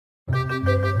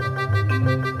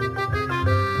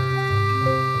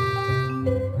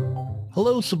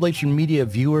Hello, Sublation Media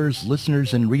viewers,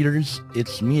 listeners, and readers.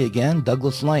 It's me again,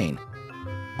 Douglas Lane.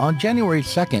 On January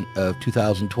 2nd of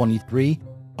 2023,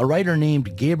 a writer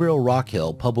named Gabriel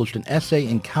Rockhill published an essay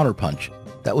in Counterpunch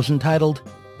that was entitled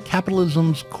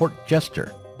Capitalism's Court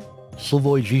Jester,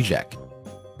 Slavoj Žižek.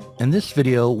 And this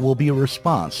video will be a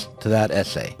response to that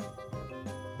essay.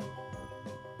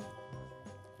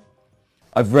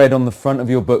 I've read on the front of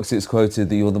your books it's quoted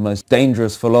that you're the most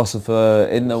dangerous philosopher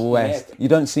in the West. You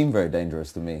don't seem very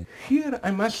dangerous to me. Here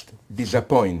I must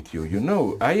disappoint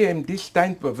you, I am this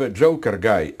type of a Joker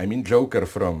guy. I mean Joker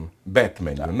from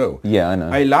Batman, Yeah, I know.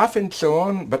 I laugh and so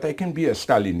on, but I can be a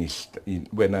Stalinist.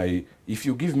 If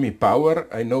you give me power,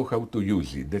 I know how to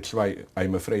use it. That's why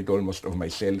I'm afraid almost of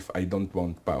myself. I don't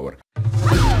want power.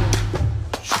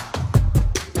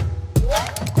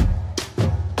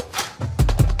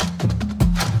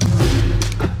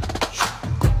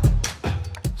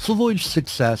 Slavoj's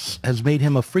success has made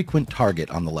him a frequent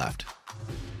target on the left.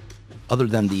 Other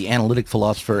than the analytic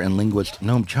philosopher and linguist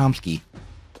Noam Chomsky,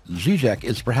 Žižek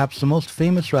is perhaps the most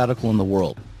famous radical in the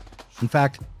world. In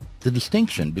fact, the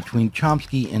distinction between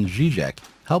Chomsky and Žižek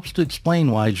helps to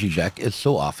explain why Žižek is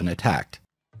so often attacked.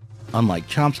 Unlike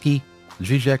Chomsky,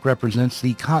 Žižek represents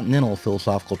the continental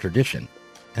philosophical tradition,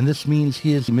 and this means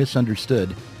he is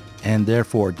misunderstood and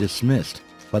therefore dismissed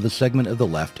by the segment of the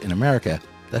left in America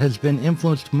that has been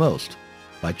influenced most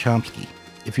by Chomsky.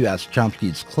 If you ask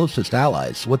Chomsky's closest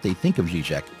allies what they think of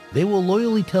Žižek, they will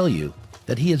loyally tell you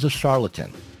that he is a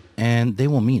charlatan, and they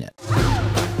will mean it.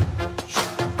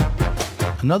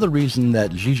 Another reason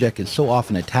that Žižek is so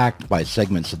often attacked by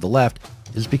segments of the left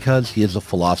is because he is a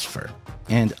philosopher,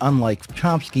 and unlike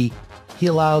Chomsky, he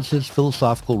allows his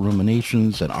philosophical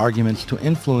ruminations and arguments to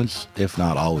influence, if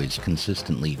not always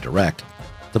consistently direct,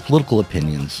 the political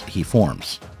opinions he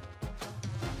forms.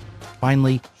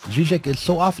 Finally, Žižek is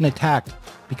so often attacked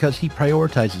because he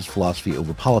prioritizes philosophy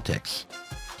over politics.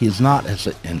 He is not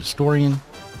an historian,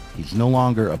 he's no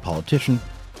longer a politician,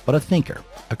 but a thinker,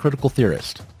 a critical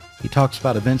theorist. He talks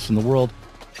about events in the world,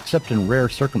 except in rare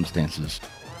circumstances,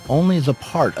 only as a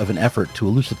part of an effort to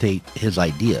elucidate his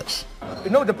ideas.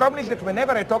 The problem is that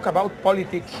whenever I talk about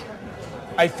politics,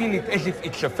 I feel it as if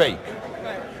it's a fake.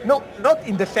 No, not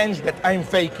in the sense that I'm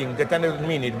faking, that I don't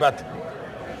mean it, but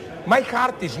my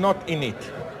heart is not in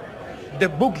it. The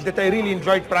books that I really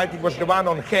enjoyed writing was the one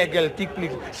on Hegel,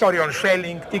 on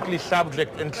Schelling, Ticklish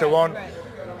subject, and so on.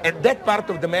 And that part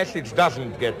of the message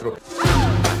doesn't get through.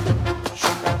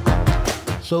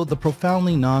 So the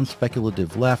profoundly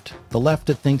non-speculative left, the left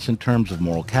that thinks in terms of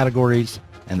moral categories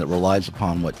and that relies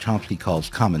upon what Chomsky calls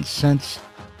common sense,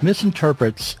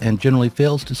 misinterprets and generally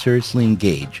fails to seriously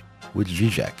engage with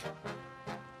Žižek.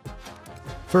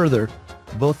 Further,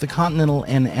 both the continental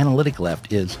and analytic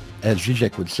left is, as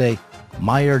Žižek would say,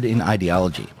 mired in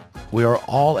ideology. We are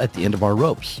all at the end of our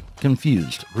ropes,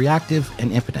 confused, reactive,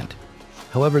 and impotent.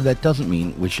 However, that doesn't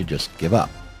mean we should just give up.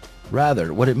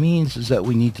 Rather, what it means is that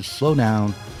we need to slow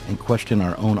down and question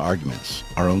our own arguments,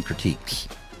 our own critiques.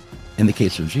 In the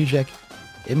case of Žižek,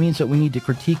 it means that we need to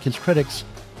critique his critics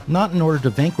not in order to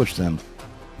vanquish them,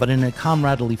 but in a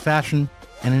comradely fashion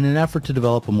and in an effort to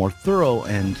develop a more thorough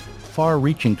and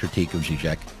far-reaching critique of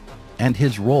Žižek and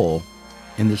his role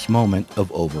in this moment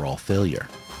of overall failure.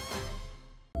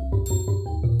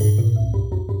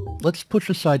 Let's push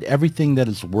aside everything that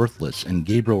is worthless in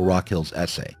Gabriel Rockhill's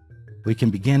essay. We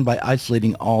can begin by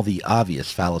isolating all the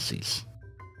obvious fallacies.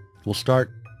 We'll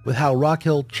start with how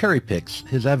Rockhill cherry-picks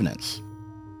his evidence.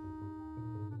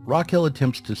 Rockhill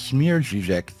attempts to smear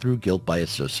Žižek through guilt by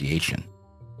association.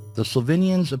 The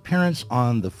Slovenian's appearance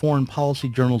on the Foreign Policy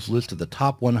Journal's list of the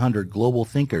top 100 global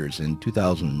thinkers in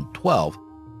 2012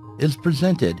 is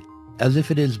presented as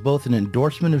if it is both an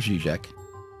endorsement of Žižek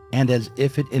and as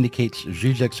if it indicates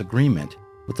Žižek's agreement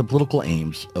with the political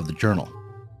aims of the journal.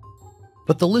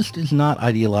 But the list is not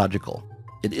ideological.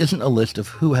 It isn't a list of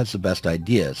who has the best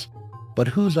ideas, but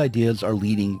whose ideas are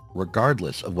leading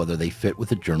regardless of whether they fit with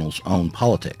the journal's own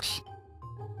politics.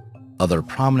 Other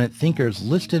prominent thinkers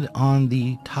listed on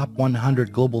the top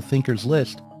 100 global thinkers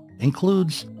list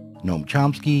includes Noam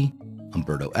Chomsky,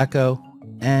 Umberto Eco,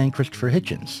 and Christopher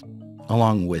Hitchens,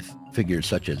 along with figures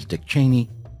such as Dick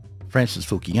Cheney, Francis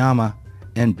Fukuyama,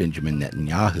 and Benjamin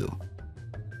Netanyahu.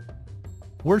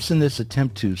 Worse in this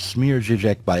attempt to smear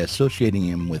Žižek by associating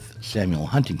him with Samuel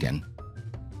Huntington,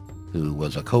 who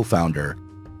was a co-founder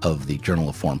of the Journal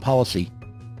of Foreign Policy,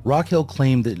 Rockhill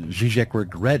claimed that Žižek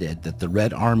regretted that the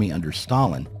Red Army under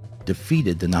Stalin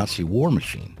defeated the Nazi war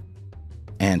machine.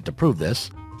 And to prove this,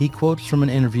 he quotes from an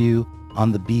interview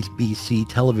on the BBC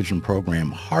television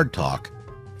program Hard Talk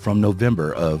from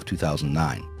November of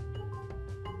 2009.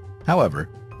 However,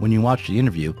 when you watch the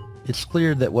interview, it's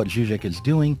clear that what Žižek is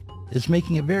doing is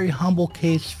making a very humble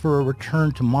case for a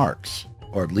return to Marx,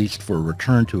 or at least for a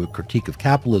return to a critique of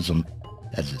capitalism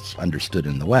as it's understood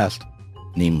in the West,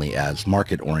 namely as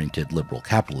market-oriented liberal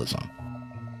capitalism.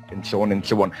 And so on and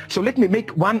so on. So let me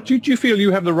make one... Do you feel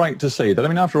you have the right to say that? I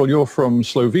mean, after all, you're from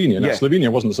Slovenia. Now, Yeah.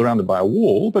 Slovenia wasn't surrounded by a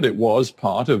wall, but it was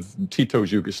part of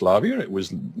Tito's Yugoslavia. It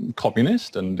was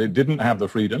communist, and it didn't have the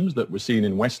freedoms that were seen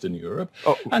in Western Europe.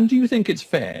 Oh. And do you think it's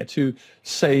fair to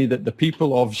say that the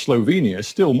people of Slovenia,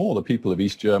 still more the people of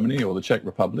East Germany or the Czech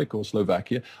Republic or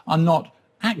Slovakia, are not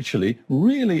actually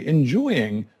really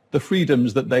enjoying the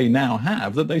freedoms that they now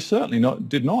have, that they certainly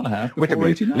did not have Wait a before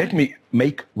minute. 89? Let me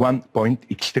make one point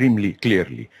extremely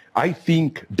clearly. I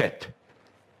think that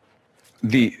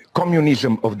the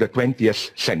communism of the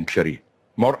 20th century,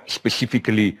 more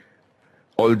specifically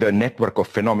all the network of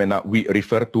phenomena we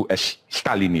refer to as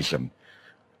Stalinism,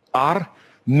 are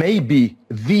maybe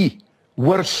the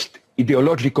worst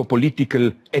ideological,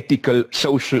 political, ethical,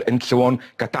 social, and so on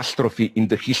catastrophe in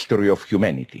the history of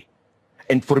humanity.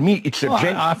 And for me, it's a... Well,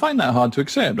 I find that hard to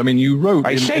accept. I mean, you wrote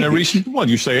in a recent... Well,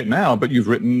 you say it now, but you've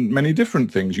written many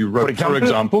different things. You wrote, for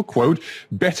example, quote,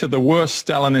 better the worst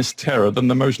Stalinist terror than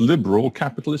the most liberal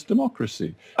capitalist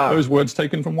democracy. Those words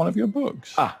taken from one of your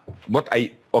books.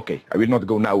 Okay, I will not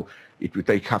go now. It will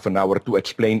take half an hour to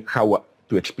explain how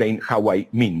I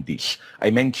mean this. I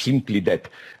meant simply that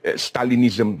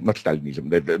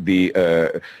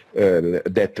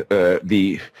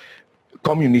the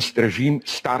communist regime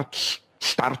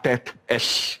started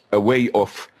as a way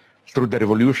of, through the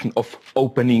revolution, of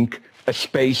opening a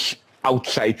space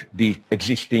outside the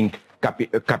existing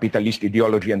capitalist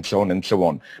ideology and so on and so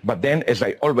on. But then, as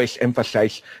I always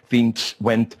emphasize, things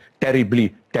went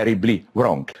terribly, terribly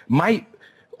wrong. My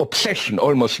obsession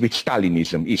almost with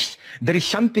Stalinism is there is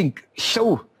something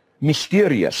so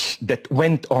mysterious that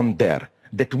went on there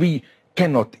that we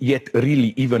cannot yet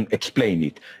really even explain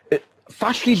it.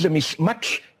 Fascism is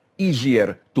much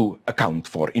easier to account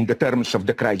for in the terms of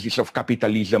the crisis of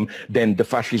capitalism than the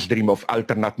fascist dream of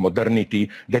alternate modernity.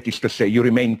 That is to say, you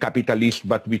remain capitalist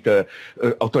but with an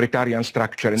authoritarian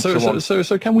structure and so on.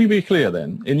 So can we be clear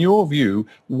then? In your view,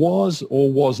 was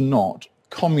or was not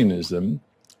communism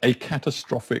a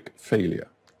catastrophic failure?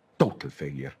 Total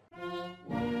failure.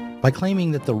 By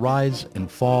claiming that the rise and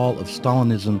fall of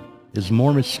Stalinism is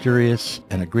more mysterious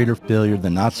and a greater failure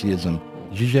than Nazism,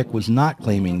 Žižek was not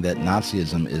claiming that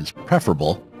Nazism is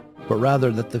preferable, but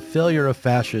rather that the failure of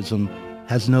fascism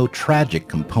has no tragic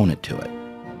component to it,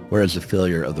 whereas the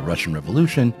failure of the Russian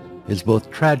Revolution is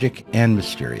both tragic and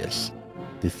mysterious.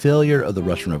 The failure of the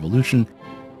Russian Revolution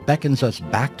beckons us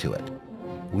back to it.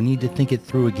 We need to think it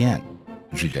through again,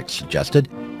 Žižek suggested,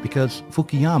 because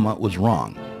Fukuyama was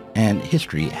wrong, and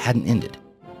history hadn't ended.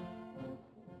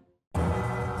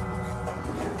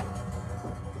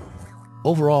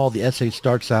 Overall, the essay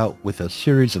starts out with a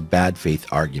series of bad faith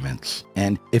arguments,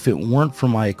 and if it weren't for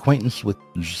my acquaintance with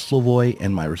Slavoj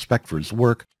and my respect for his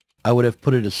work, I would have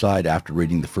put it aside after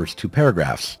reading the first two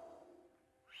paragraphs.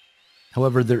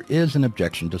 However, there is an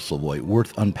objection to Slavoj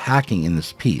worth unpacking in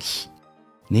this piece,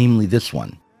 namely this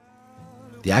one.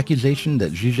 The accusation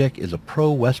that Žižek is a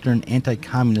pro-Western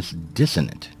anti-communist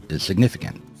dissonant is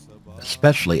significant,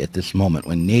 especially at this moment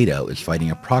when NATO is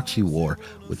fighting a proxy war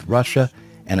with Russia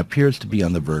and appears to be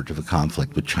on the verge of a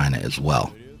conflict with China as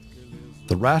well.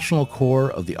 The rational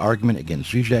core of the argument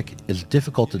against Žižek is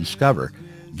difficult to discover,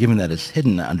 given that it's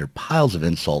hidden under piles of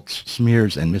insults,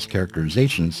 smears, and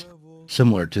mischaracterizations,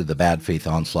 similar to the bad faith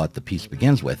onslaught the piece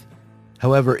begins with.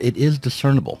 However, it is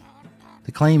discernible.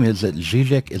 The claim is that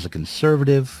Žižek is a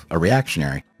conservative, a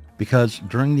reactionary, because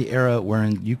during the era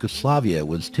wherein Yugoslavia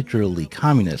was titularly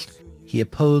communist, he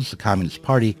opposed the Communist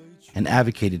Party and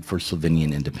advocated for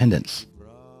Slovenian independence.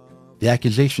 The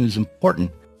accusation is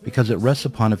important because it rests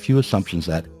upon a few assumptions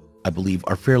that, I believe,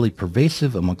 are fairly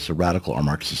pervasive amongst the radical or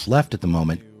Marxist left at the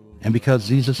moment, and because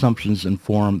these assumptions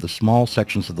inform the small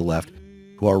sections of the left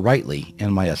who are rightly,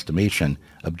 in my estimation,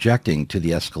 objecting to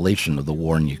the escalation of the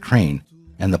war in Ukraine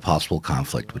and the possible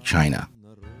conflict with China.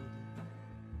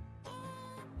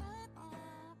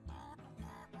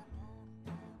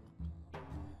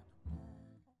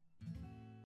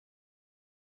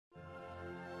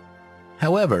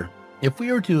 However, if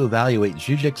we were to evaluate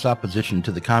Žižek's opposition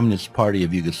to the Communist Party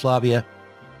of Yugoslavia,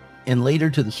 and later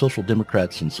to the Social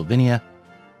Democrats in Slovenia,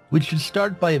 we should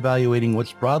start by evaluating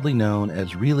what's broadly known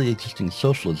as really existing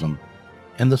socialism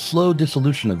and the slow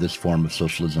dissolution of this form of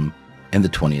socialism in the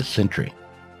 20th century.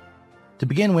 To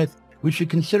begin with, we should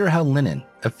consider how Lenin,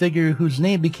 a figure whose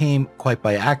name became, quite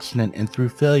by accident and through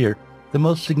failure, the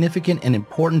most significant and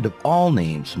important of all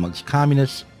names amongst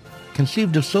communists,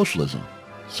 conceived of socialism,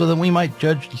 so that we might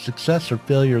judge the success or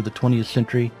failure of the 20th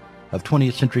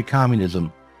century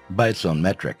communism by its own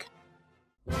metric.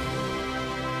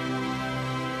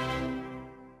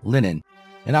 Lenin,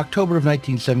 in October of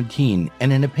 1917,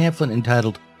 and in a pamphlet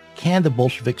entitled "Can the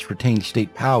Bolsheviks Retain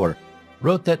State Power?"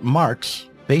 wrote that Marx,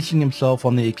 basing himself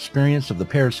on the experience of the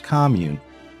Paris Commune,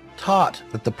 taught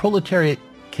that the proletariat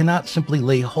cannot simply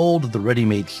lay hold of the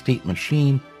ready-made state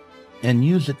machine and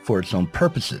use it for its own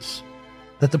purposes,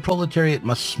 that the proletariat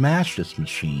must smash this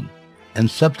machine and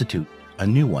substitute a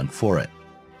new one for it.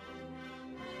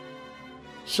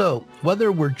 So,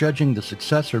 whether we're judging the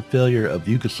success or failure of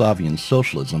Yugoslavian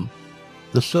socialism,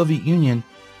 the Soviet Union,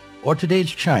 or today's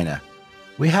China,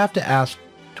 we have to ask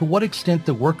to what extent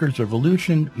the workers'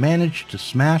 revolution managed to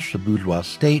smash the bourgeois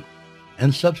state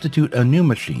and substitute a new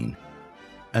machine,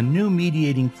 a new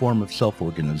mediating form of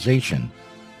self-organization,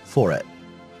 for it.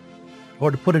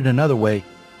 Or to put it another way,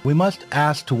 we must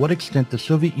ask to what extent the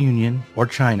Soviet Union, or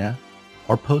China,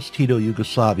 or post-Tito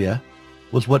Yugoslavia,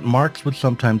 was what Marx would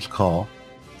sometimes call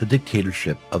the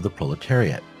dictatorship of the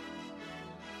proletariat.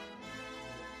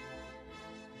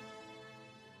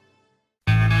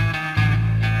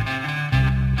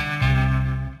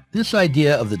 This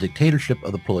idea of the dictatorship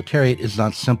of the proletariat is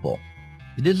not simple.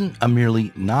 It isn't a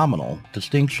merely nominal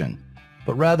distinction,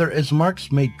 but rather, as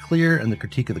Marx made clear in the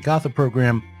Critique of the Gotha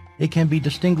program, it can be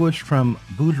distinguished from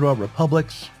bourgeois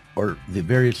republics or the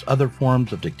various other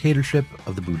forms of dictatorship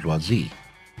of the bourgeoisie.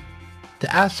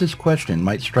 To ask this question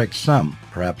might strike some,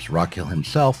 perhaps Rockhill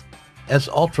himself, as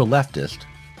ultra-leftist,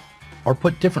 or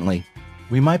put differently,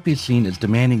 we might be seen as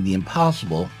demanding the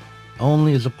impossible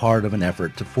only as a part of an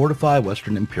effort to fortify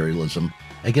Western imperialism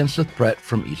against the threat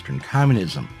from Eastern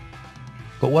communism.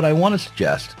 But what I want to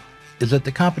suggest is that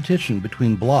the competition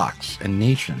between blocs and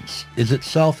nations is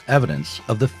itself evidence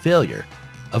of the failure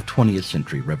of 20th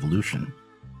century revolution.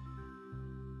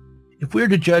 If we are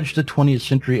to judge the 20th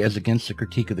century as against the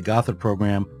Critique of the Gotha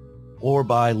program, or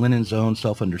by Lenin's own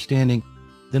self-understanding,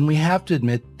 then we have to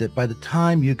admit that by the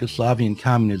time Yugoslavian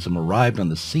communism arrived on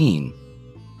the scene,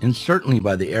 and certainly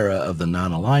by the era of the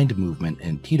non-aligned movement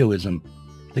and Titoism,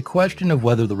 the question of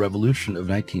whether the revolution of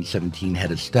 1917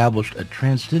 had established a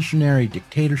transitionary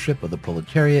dictatorship of the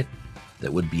proletariat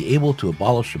that would be able to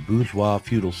abolish a bourgeois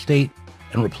feudal state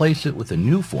and replace it with a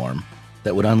new form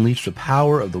that would unleash the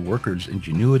power of the workers'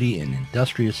 ingenuity and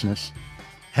industriousness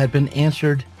had been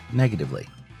answered negatively.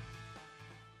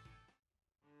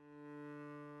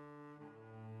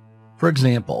 For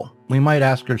example, we might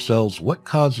ask ourselves what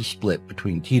caused the split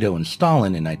between Tito and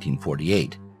Stalin in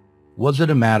 1948. Was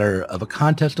it a matter of a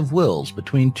contest of wills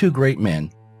between two great men,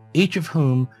 each of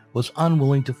whom was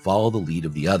unwilling to follow the lead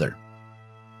of the other?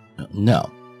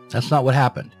 No, that's not what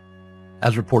happened.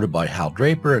 As reported by Hal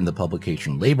Draper in the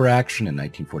publication Labor Action in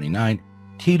 1949,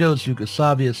 Tito's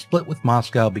Yugoslavia split with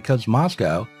Moscow because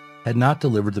Moscow had not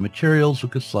delivered the materials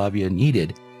Yugoslavia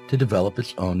needed to develop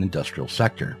its own industrial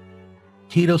sector.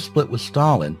 Tito split with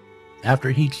Stalin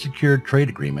after he'd secured trade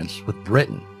agreements with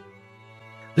Britain.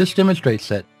 This demonstrates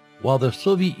that while the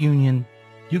Soviet Union,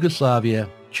 Yugoslavia,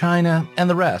 China, and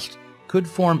the rest could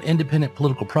form independent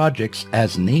political projects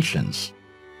as nations,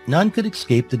 none could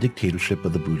escape the dictatorship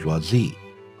of the bourgeoisie,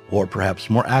 or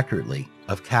perhaps more accurately,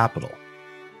 of capital.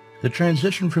 The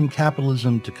transition from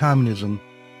capitalism to communism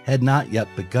had not yet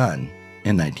begun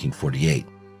in 1948.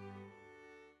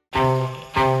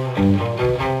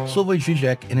 Slavoj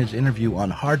Žižek, in his interview on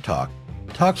Hard Talk,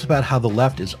 talks about how the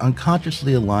left is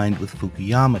unconsciously aligned with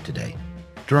Fukuyama today.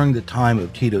 During the time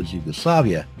of Tito's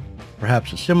Yugoslavia,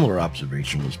 perhaps a similar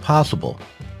observation was possible,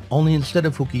 only instead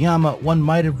of Fukuyama, one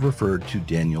might have referred to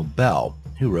Daniel Bell,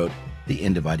 who wrote The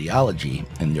End of Ideology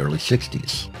in the early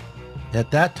 60s.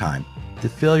 At that time, the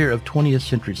failure of 20th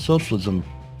century socialism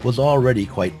was already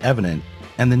quite evident,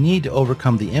 and the need to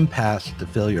overcome the impasse the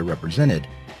failure represented,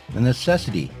 the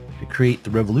necessity to create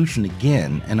the revolution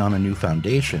again and on a new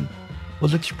foundation,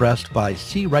 was expressed by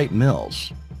C. Wright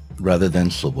Mills rather than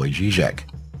Slavoj Žižek.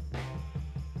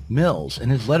 Mills, in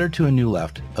his letter to A New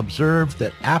Left, observed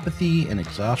that apathy and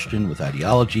exhaustion with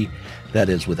ideology, that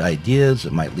is, with ideas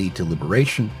that might lead to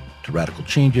liberation, to radical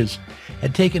changes,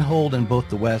 had taken hold in both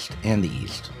the West and the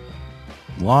East.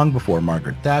 Long before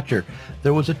Margaret Thatcher,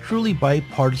 there was a truly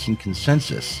bipartisan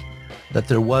consensus that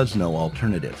there was no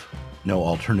alternative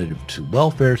to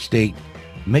welfare state,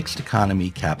 mixed economy,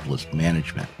 capitalist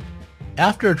management.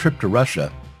 After a trip to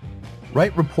Russia,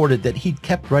 Wright reported that he'd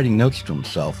kept writing notes to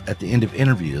himself at the end of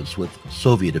interviews with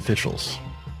Soviet officials.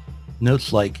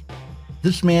 Notes like,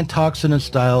 This man talks in a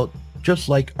style just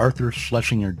like Arthur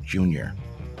Schlesinger Jr.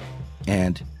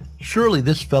 And surely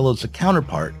this fellow's a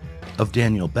counterpart of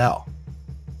Daniel Bell.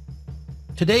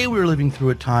 Today we're living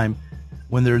through a time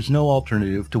when there is no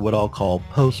alternative to what I'll call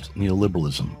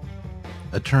post-neoliberalism,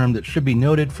 a term that should be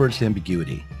noted for its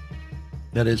ambiguity.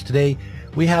 That is, today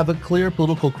we have a clear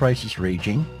political crisis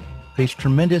raging, face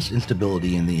tremendous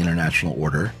instability in the international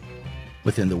order,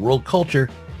 within the world culture,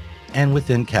 and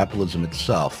within capitalism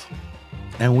itself.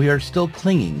 And we are still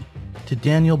clinging to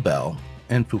Daniel Bell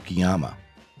and Fukuyama.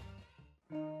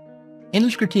 In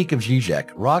his critique of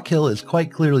Žižek, Rockhill is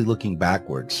quite clearly looking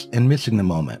backwards and missing the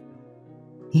moment.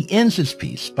 He ends his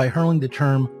piece by hurling the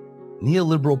term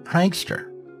neoliberal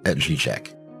prankster at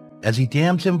Žižek, as he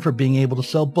damns him for being able to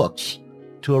sell books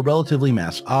to a relatively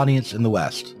mass audience in the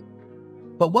West.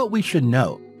 But what we should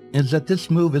note is that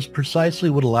this move is precisely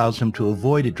what allows him to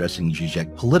avoid addressing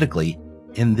Žižek politically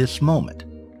in this moment.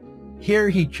 Here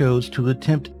he chose to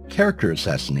attempt character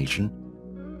assassination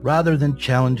rather than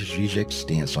challenge Žižek's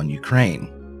stance on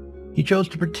Ukraine. He chose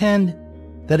to pretend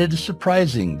that it is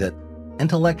surprising that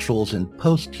intellectuals in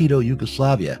post-Tito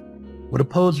Yugoslavia would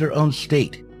oppose their own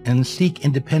state and seek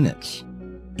independence,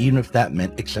 even if that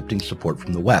meant accepting support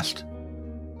from the West.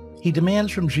 He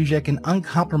demands from Žižek an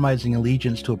uncompromising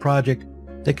allegiance to a project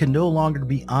that can no longer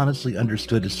be honestly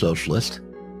understood as socialist,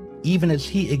 even as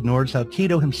he ignores how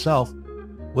Tito himself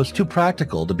was too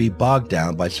practical to be bogged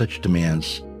down by such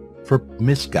demands for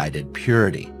misguided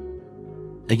purity.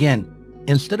 Again,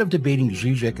 instead of debating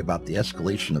Žižek about the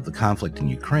escalation of the conflict in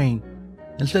Ukraine,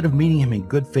 instead of meeting him in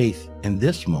good faith in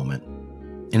this moment,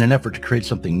 in an effort to create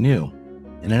something new,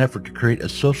 in an effort to create a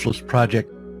socialist project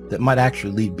that might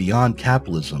actually lead beyond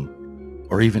capitalism,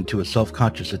 or even to a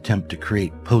self-conscious attempt to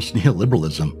create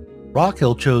post-neoliberalism,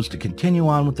 Rockhill chose to continue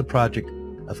on with the project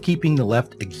of keeping the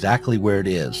left exactly where it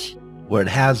is, where it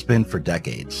has been for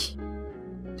decades.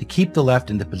 To keep the left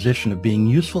in the position of being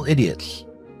useful idiots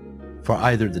for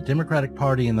either the Democratic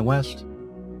Party in the West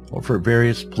or for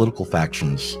various political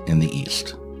factions in the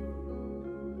East.